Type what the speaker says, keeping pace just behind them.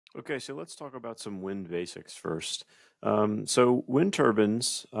Okay, so let's talk about some wind basics first. So wind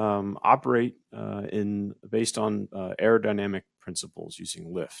turbines operate in based on aerodynamic principles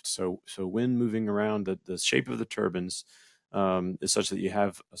using lift. So wind moving around the shape of the turbines is such that you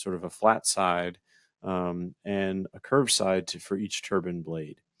have a sort of a flat side and a curved side for each turbine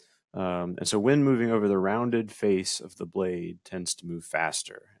blade. And so wind moving over the rounded face of the blade tends to move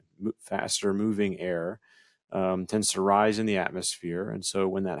faster. Faster moving air tends to rise in the atmosphere. And so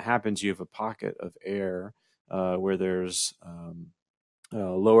when that happens, you have a pocket of air where there's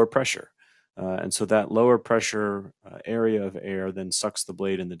lower pressure. And so that lower pressure area of air then sucks the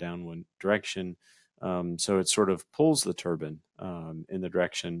blade in the downwind direction. So it sort of pulls the turbine in the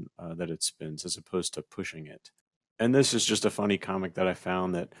direction that it spins as opposed to pushing it. And this is just a funny comic that I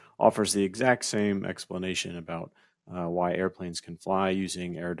found that offers the exact same explanation about why airplanes can fly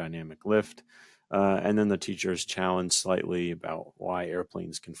using aerodynamic lift. And then the teacher is challenged slightly about why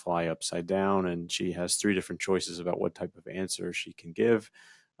airplanes can fly upside down. And she has three different choices about what type of answer she can give.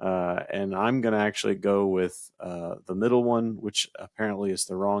 And I'm going to actually go with the middle one, which apparently is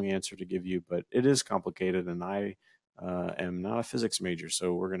the wrong answer to give you, but it is complicated. And I am not a physics major,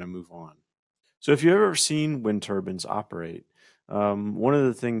 so we're going to move on. So if you've ever seen wind turbines operate, one of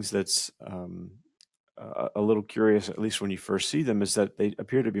the things that's a little curious, at least when you first see them, is that they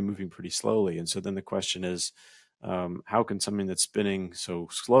appear to be moving pretty slowly. And so then the question is, how can something that's spinning so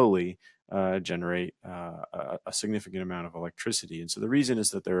slowly generate a significant amount of electricity? And so the reason is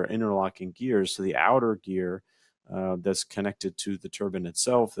that there are interlocking gears. So the outer gear that's connected to the turbine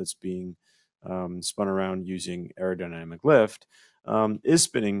itself, that's being spun around using aerodynamic lift, is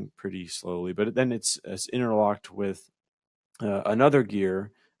spinning pretty slowly, but then it's interlocked with another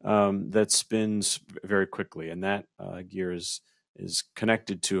gear that spins very quickly, and that gear is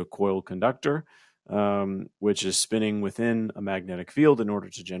connected to a coiled conductor, which is spinning within a magnetic field in order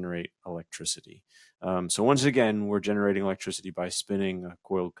to generate electricity. So once again, we're generating electricity by spinning a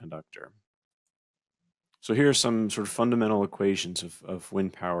coiled conductor. So here are some sort of fundamental equations of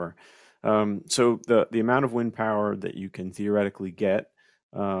wind power. So the amount of wind power that you can theoretically get,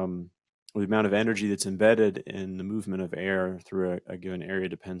 the amount of energy that's embedded in the movement of air through a given area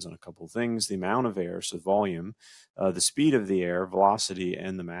depends on a couple of things: the amount of air, so volume, the speed of the air, velocity,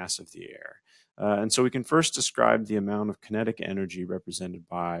 and the mass of the air. And so we can first describe the amount of kinetic energy represented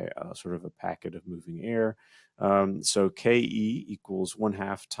by sort of a packet of moving air. So Ke equals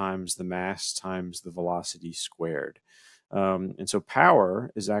 1/2 times the mass times the velocity squared. And so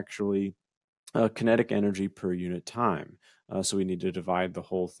power is actually kinetic energy per unit time. So we need to divide the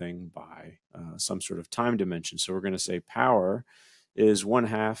whole thing by some sort of time dimension. So we're going to say power is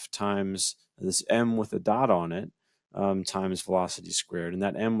 1/2 times this m with a dot on it times velocity squared. And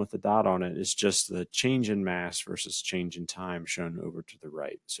that m with the dot on it is just the change in mass versus change in time shown over to the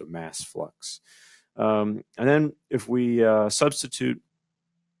right. So mass flux. And then if we substitute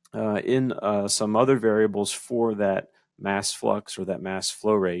in some other variables for that mass flux or that mass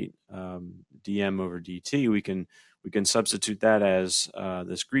flow rate, dm over dt, we can substitute that as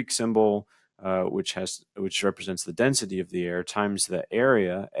this Greek symbol, which represents the density of the air times the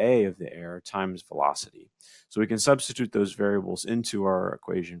area a of the air times velocity. So we can substitute those variables into our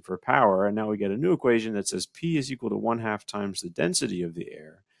equation for power, and now we get a new equation that says P is equal to 1/2 times the density of the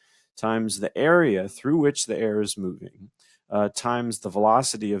air times the area through which the air is moving times the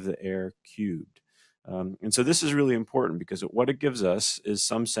velocity of the air cubed. And so this is really important because what it gives us is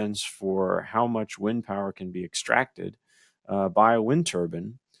some sense for how much wind power can be extracted by a wind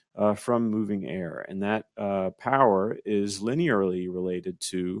turbine from moving air. And that power is linearly related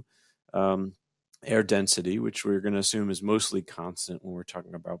to air density, which we're going to assume is mostly constant when we're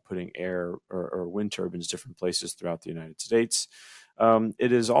talking about putting air or wind turbines different places throughout the United States.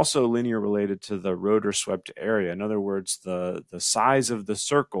 It is also linear related to the rotor swept area. In other words, the size of the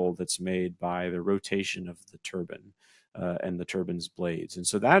circle that's made by the rotation of the turbine and the turbine's blades. And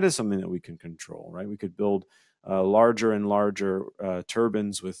so that is something that we can control, right? We could build larger and larger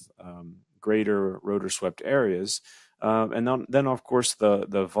turbines with greater rotor swept areas. And then, of course,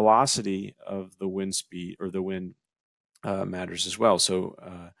 the velocity of the wind speed or the wind matters as well. So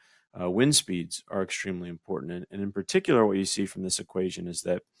wind speeds are extremely important. And in particular, what you see from this equation is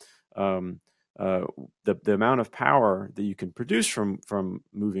that um, the amount of power that you can produce from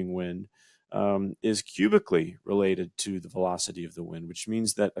moving wind is cubically related to the velocity of the wind, which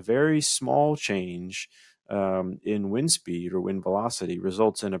means that a very small change in wind speed or wind velocity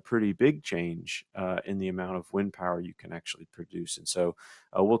results in a pretty big change in the amount of wind power you can actually produce. And so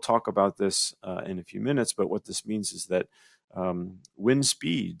we'll talk about this in a few minutes, but what this means is that wind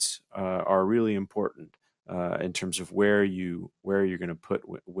speeds are really important in terms of where you're going to put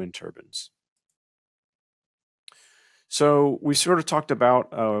wind turbines. So we sort of talked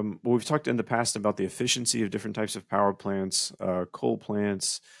about, we've talked in the past about the efficiency of different types of power plants, coal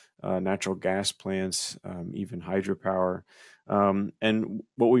plants, natural gas plants, even hydropower. And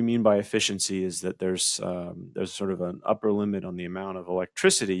what we mean by efficiency is that there's sort of an upper limit on the amount of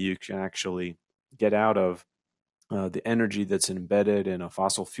electricity you can actually get out of the energy that's embedded in a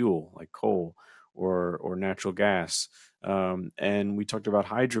fossil fuel like coal or natural gas. And we talked about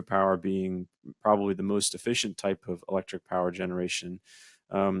hydropower being probably the most efficient type of electric power generation,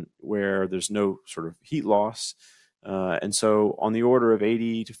 where there's no sort of heat loss. And so on the order of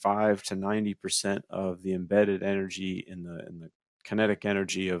 85 to 90% of the embedded energy in the kinetic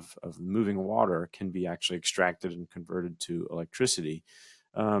energy of moving water can be actually extracted and converted to electricity.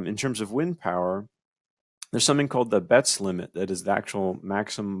 In terms of wind power, there's something called the Betz limit that is the actual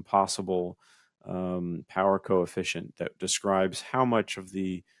maximum possible power coefficient that describes how much of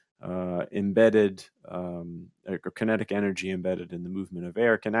the embedded or kinetic energy embedded in the movement of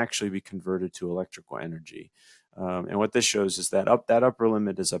air can actually be converted to electrical energy. And what this shows is that that upper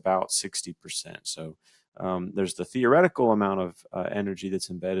limit is about 60%. So there's the theoretical amount of energy that's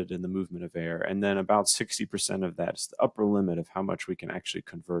embedded in the movement of air, and then about 60% of that is the upper limit of how much we can actually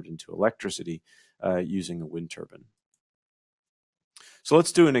convert into electricity using a wind turbine. So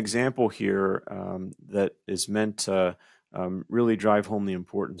let's do an example here that is meant to really drive home the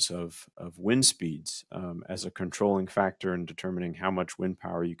importance of wind speeds as a controlling factor in determining how much wind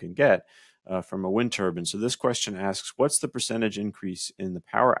power you can get from a wind turbine. So this question asks, what's the percentage increase in the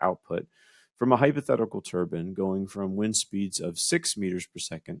power output from a hypothetical turbine going from wind speeds of 6 meters per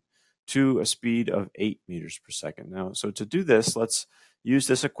second to a speed of 8 meters per second? Now, so to do this, let's use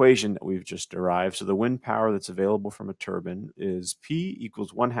this equation that we've just derived. So the wind power that's available from a turbine is P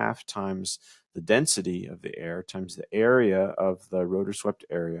equals 1/2 times the density of the air times the area of the rotor swept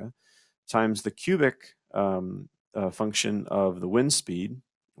area times the cubic function of the wind speed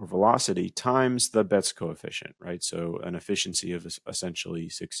or velocity times the Betz coefficient, right? So an efficiency of essentially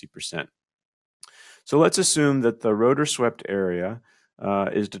 60%. So let's assume that the rotor swept area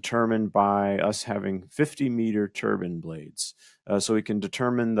is determined by us having 50-meter turbine blades. So we can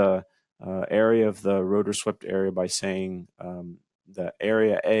determine the area of the rotor swept area by saying the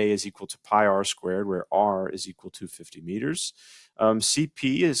area A is equal to pi r squared, where r is equal to 50 meters.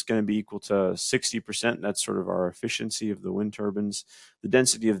 CP is going to be equal to 60%. That's sort of our efficiency of the wind turbines. The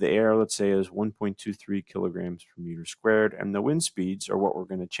density of the air, let's say, is 1.23 kilograms per meter squared. And the wind speeds are what we're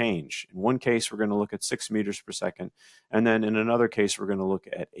going to change. In one case, we're going to look at 6 meters per second. And then in another case, we're going to look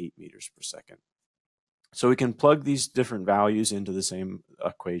at 8 meters per second. So we can plug these different values into the same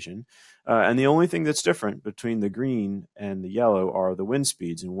equation. And the only thing that's different between the green and the yellow are the wind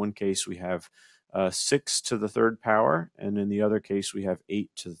speeds. In one case, we have 6 to the third power, and in the other case, we have 8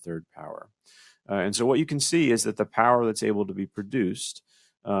 to the third power. And so what you can see is that the power that's able to be produced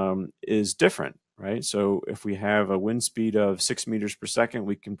is different, right? So if we have a wind speed of 6 meters per second,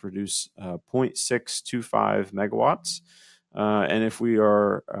 we can produce 0.625 megawatts. And if we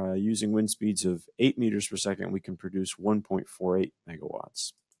are using wind speeds of 8 meters per second, we can produce 1.48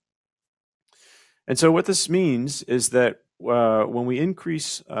 megawatts. And so what this means is that when we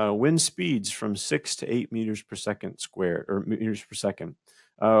increase wind speeds from 6 to 8 meters per second squared, or meters per second,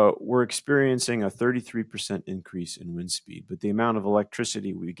 we're experiencing a 33% increase in wind speed. But the amount of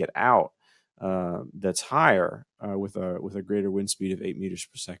electricity we get out that's higher with a greater wind speed of 8 meters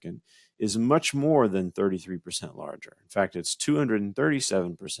per second is much more than 33% larger. In fact, it's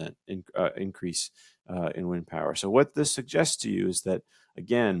 237% increase in wind power. So what this suggests to you is that,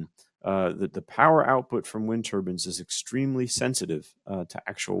 again, that the power output from wind turbines is extremely sensitive to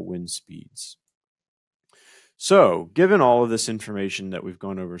actual wind speeds. So, given all of this information that we've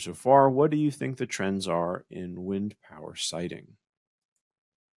gone over so far, what do you think the trends are in wind power siting?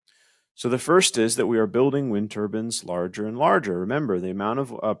 So the first is that we are building wind turbines larger and larger. Remember, the amount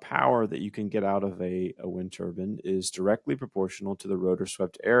of power that you can get out of a wind turbine is directly proportional to the rotor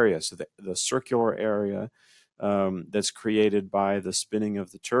swept area. So the circular area that's created by the spinning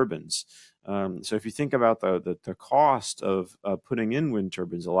of the turbines. So if you think about the cost of putting in wind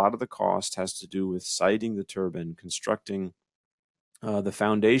turbines, a lot of the cost has to do with siting the turbine, constructing the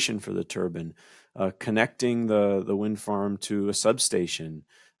foundation for the turbine, connecting the wind farm to a substation,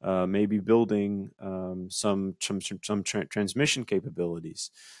 maybe building some transmission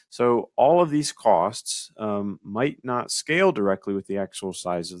capabilities. So all of these costs might not scale directly with the actual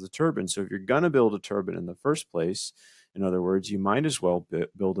size of the turbine. So if you're going to build a turbine in the first place, in other words, you might as well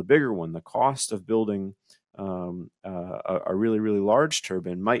build a bigger one. The cost of building a really, really large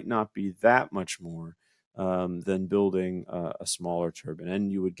turbine might not be that much more than building a smaller turbine,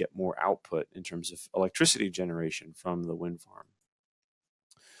 and you would get more output in terms of electricity generation from the wind farm.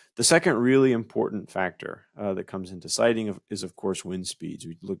 The second really important factor that comes into siting is, of course, wind speeds.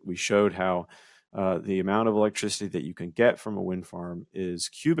 We showed how the amount of electricity that you can get from a wind farm is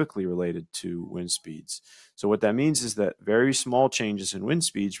cubically related to wind speeds. So what that means is that very small changes in wind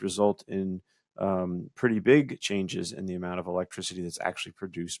speeds result in pretty big changes in the amount of electricity that's actually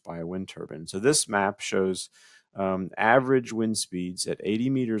produced by a wind turbine. So this map shows average wind speeds at 80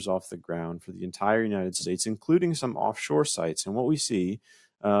 meters off the ground for the entire United States, including some offshore sites. And what we see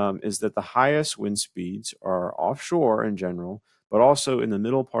is that the highest wind speeds are offshore in general, but also in the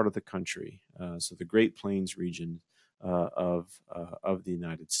middle part of the country, so the Great Plains region of the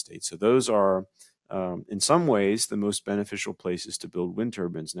United States. So those are, in some ways, the most beneficial places to build wind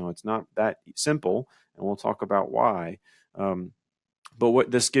turbines. Now, it's not that simple, and we'll talk about why. But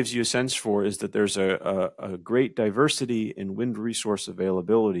what this gives you a sense for is that there's a great diversity in wind resource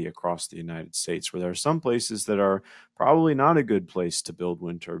availability across the United States, where there are some places that are probably not a good place to build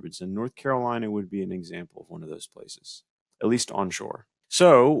wind turbines, and North Carolina would be an example of one of those places, at least onshore.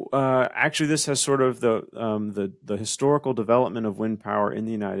 So actually, this has sort of the historical development of wind power in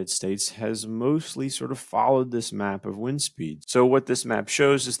the United States has mostly sort of followed this map of wind speed. So what this map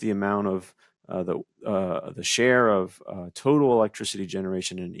shows is the amount of the share of total electricity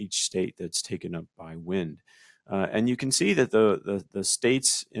generation in each state that's taken up by wind. And you can see that the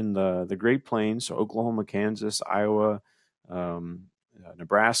states in the Great Plains, so Oklahoma, Kansas, Iowa,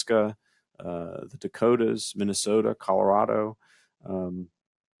 Nebraska, the Dakotas, Minnesota, Colorado,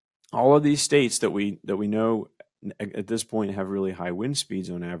 all of these states that we know at this point have really high wind speeds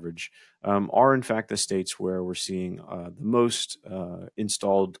on average are in fact the states where we're seeing the most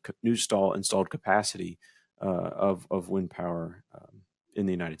installed capacity of wind power in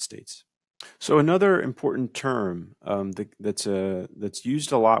the United States. So another important term that's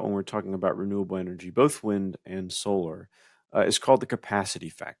used a lot when we're talking about renewable energy, both wind and solar, is called the capacity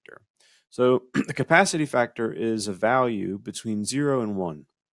factor. So the capacity factor is a value between 0 and 1.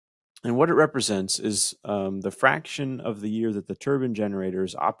 And what it represents is the fraction of the year that the turbine generator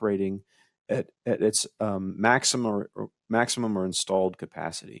is operating at its maximum or installed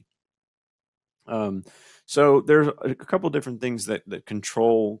capacity. So there's a couple different things that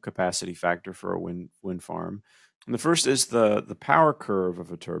control capacity factor for a wind farm. And the first is the power curve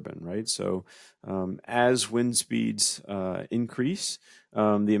of a turbine, right? So as wind speeds increase,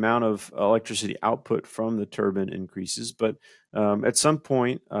 the amount of electricity output from the turbine increases, but at some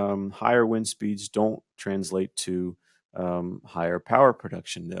point, higher wind speeds don't translate to higher power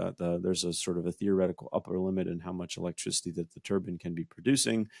production. There's a sort of a theoretical upper limit in how much electricity that the turbine can be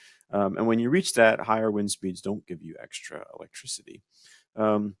producing. And when you reach that, higher wind speeds don't give you extra electricity.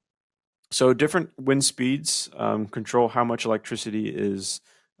 So different wind speeds control how much electricity is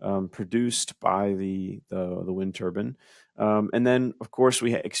produced by the wind turbine. And then, of course,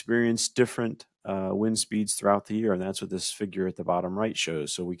 we experience different wind speeds throughout the year, and that's what this figure at the bottom right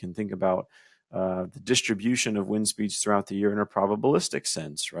shows. So we can think about the distribution of wind speeds throughout the year in a probabilistic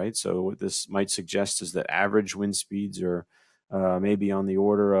sense, right? So what this might suggest is that average wind speeds are maybe on the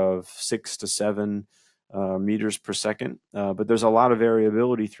order of 6 to 7 meters per second, but there's a lot of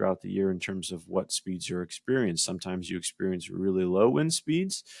variability throughout the year in terms of what speeds you're experiencing. Sometimes you experience really low wind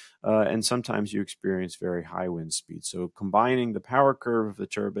speeds, and sometimes you experience very high wind speeds. So combining the power curve of the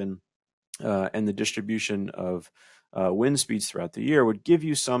turbine and the distribution of wind speeds throughout the year would give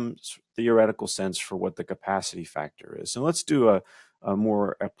you some theoretical sense for what the capacity factor is. So let's do a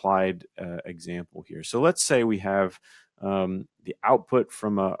more applied example here. So let's say we have the output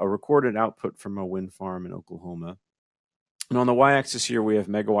from a recorded output from a wind farm in Oklahoma. And on the y-axis here, we have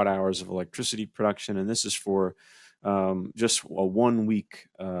megawatt hours of electricity production, and this is for just a 1 week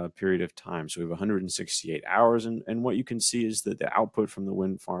period of time. So we have 168 hours, and what you can see is that the output from the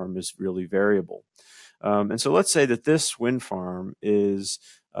wind farm is really variable. And so let's say that this wind farm is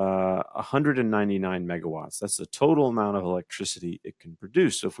 199 megawatts. That's the total amount of electricity it can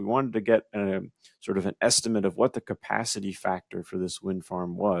produce. So if we wanted to get sort of an estimate of what the capacity factor for this wind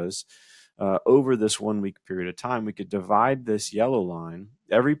farm was over this 1 week period of time, we could divide this yellow line,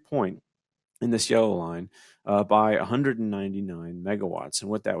 every point in this yellow line, by 199 megawatts. And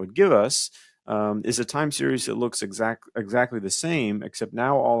what that would give us is a time series that looks exactly the same, except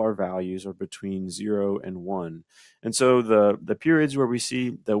now all our values are between 0 and 1. And so the periods where we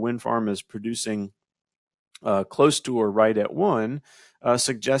see the wind farm is producing close to or right at 1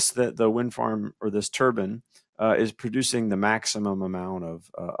 suggests that the wind farm or this turbine is producing the maximum amount of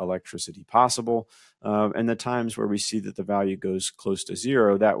electricity possible. And the times where we see that the value goes close to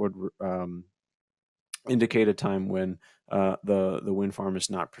 0, that would indicate a time when the wind farm is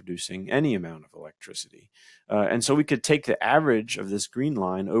not producing any amount of electricity. And so we could take the average of this green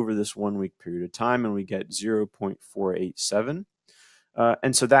line over this 1 week period of time, and we get 0.487.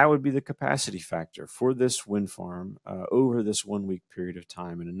 And so that would be the capacity factor for this wind farm over this 1 week period of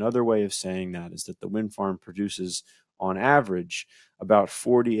time. And another way of saying that is that the wind farm produces, on average, about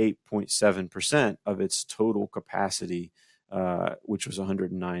 48.7% of its total capacity, which was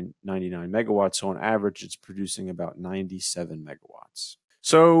 199 megawatts. So on average, it's producing about 97 megawatts.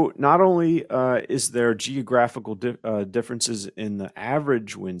 So not only is there geographical differences in the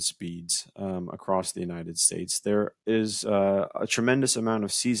average wind speeds across the United States, there is a tremendous amount of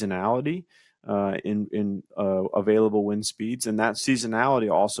seasonality in available wind speeds, and that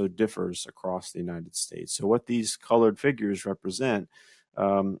seasonality also differs across the United States. So what these colored figures represent,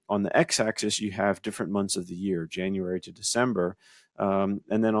 on the x-axis, you have different months of the year, January to December. And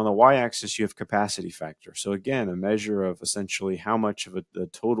then on the y-axis, you have capacity factor. So again, a measure of essentially how much of the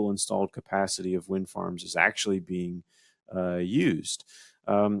total installed capacity of wind farms is actually being used.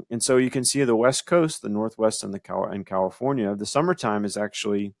 And so you can see the West Coast, the Northwest, and California. The summertime is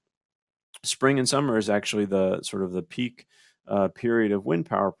actually, spring and summer is actually the sort of the peak period of wind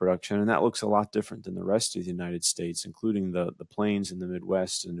power production, and that looks a lot different than the rest of the United States, including the plains in the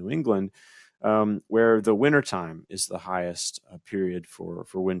Midwest and New England, where the wintertime is the highest period for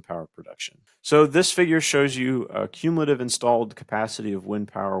wind power production. So this figure shows you a cumulative installed capacity of wind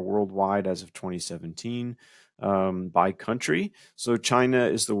power worldwide as of 2017 by country. So China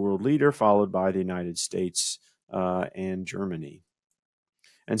is the world leader, followed by the United States and Germany.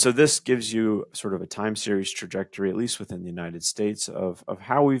 And so this gives you sort of a time series trajectory, at least within the United States, of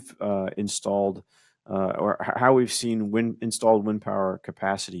how we've installed or how we've seen installed wind power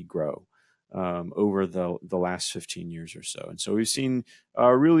capacity grow over the last 15 years or so. And so we've seen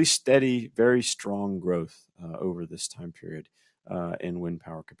really steady, very strong growth over this time period in wind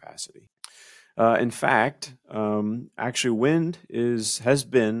power capacity. In fact, actually, wind has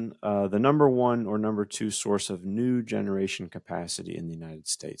been the number one or number two source of new generation capacity in the United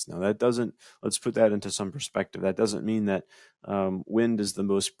States. Now, let's put that into some perspective. That doesn't mean that wind is the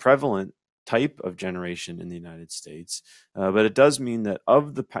most prevalent type of generation in the United States, but it does mean that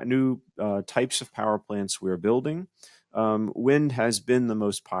of the new types of power plants we're building, wind has been the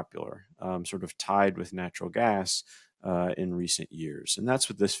most popular, sort of tied with natural gas in recent years. And that's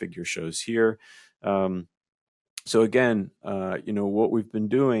what this figure shows here. So again, what we've been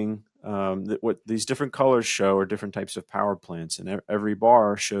doing, what these different colors show are different types of power plants, and every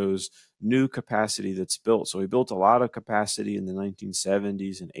bar shows new capacity that's built. So we built a lot of capacity in the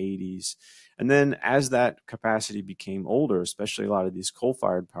 1970s and 80s. And then as that capacity became older, especially a lot of these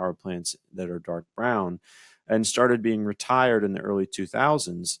coal-fired power plants that are dark brown, and started being retired in the early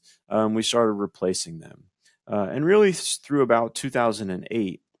 2000s, we started replacing them. And really through about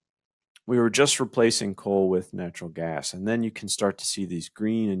 2008, we were just replacing coal with natural gas. And then you can start to see these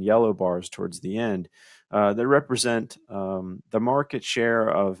green and yellow bars towards the end that represent the market share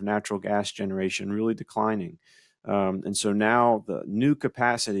of natural gas generation really declining. And so now the new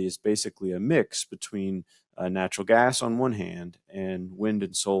capacity is basically a mix between natural gas on one hand and wind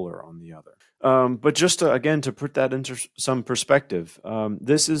and solar on the other. But just to put that into some perspective,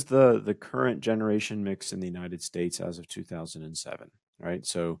 this is the current generation mix in the United States as of 2007, right?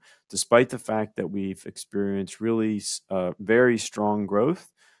 So despite the fact that we've experienced really very strong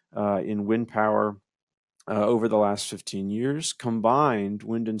growth in wind power over the last 15 years, combined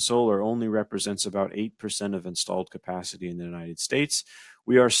wind and solar only represents about 8% of installed capacity in the United States.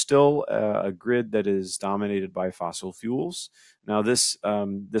 We are still a grid that is dominated by fossil fuels. Now, this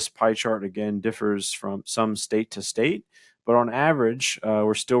pie chart, again, differs from some state to state, but on average,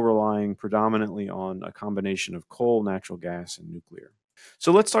 we're still relying predominantly on a combination of coal, natural gas, and nuclear.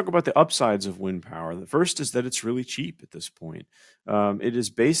 So let's talk about the upsides of wind power. The first is that it's really cheap at this point. It is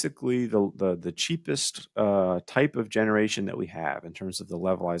basically the cheapest type of generation that we have in terms of the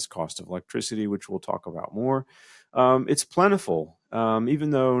levelized cost of electricity, which we'll talk about more. It's plentiful.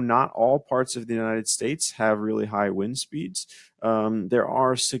 Even though not all parts of the United States have really high wind speeds, there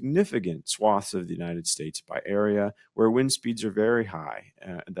are significant swaths of the United States by area where wind speeds are very high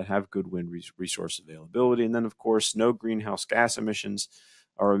that have good wind resource availability. And then, of course, no greenhouse gas emissions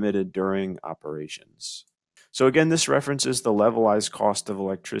are emitted during operations. So again, this references the levelized cost of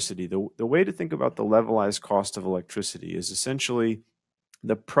electricity. The way to think about the levelized cost of electricity is essentially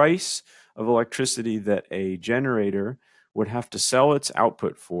the price of electricity that a generator would have to sell its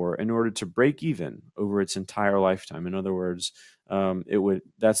output for in order to break even over its entire lifetime. In other words,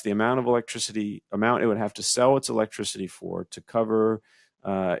 that's the amount of electricity it would have to sell its electricity for to cover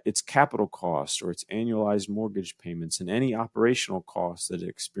its capital cost or its annualized mortgage payments and any operational costs that it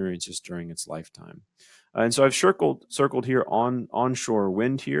experiences during its lifetime. And so I've circled here on onshore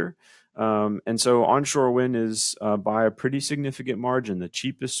wind here. And so onshore wind is by a pretty significant margin the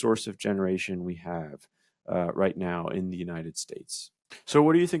cheapest source of generation we have right now in the United States. So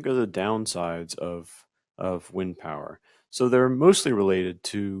what do you think are the downsides of wind power? So they're mostly related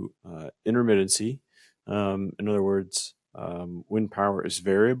to intermittency. In other words, wind power is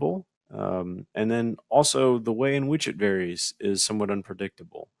variable, and then also the way in which it varies is somewhat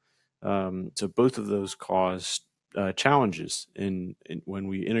unpredictable. So both of those cause challenges in when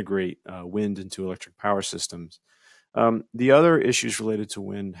we integrate wind into electric power systems. The other issues related to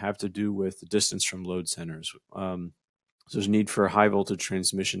wind have to do with the distance from load centers. So there's a need for high voltage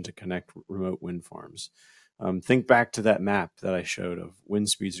transmission to connect remote wind farms. Think back to that map that I showed of wind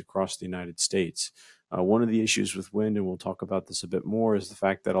speeds across the United States. One of the issues with wind, and we'll talk about this a bit more, is the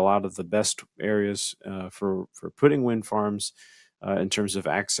fact that a lot of the best areas for putting wind farms in terms of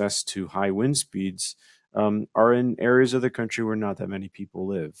access to high wind speeds are in areas of the country where not that many people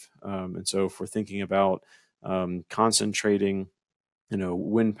live. And so if we're thinking about concentrating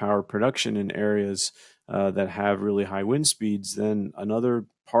wind power production in areas that have really high wind speeds, then another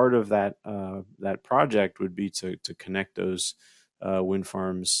part of that project would be to connect those wind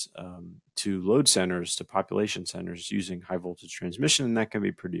farms to load centers, to population centers using high voltage transmission, and that can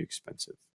be pretty expensive.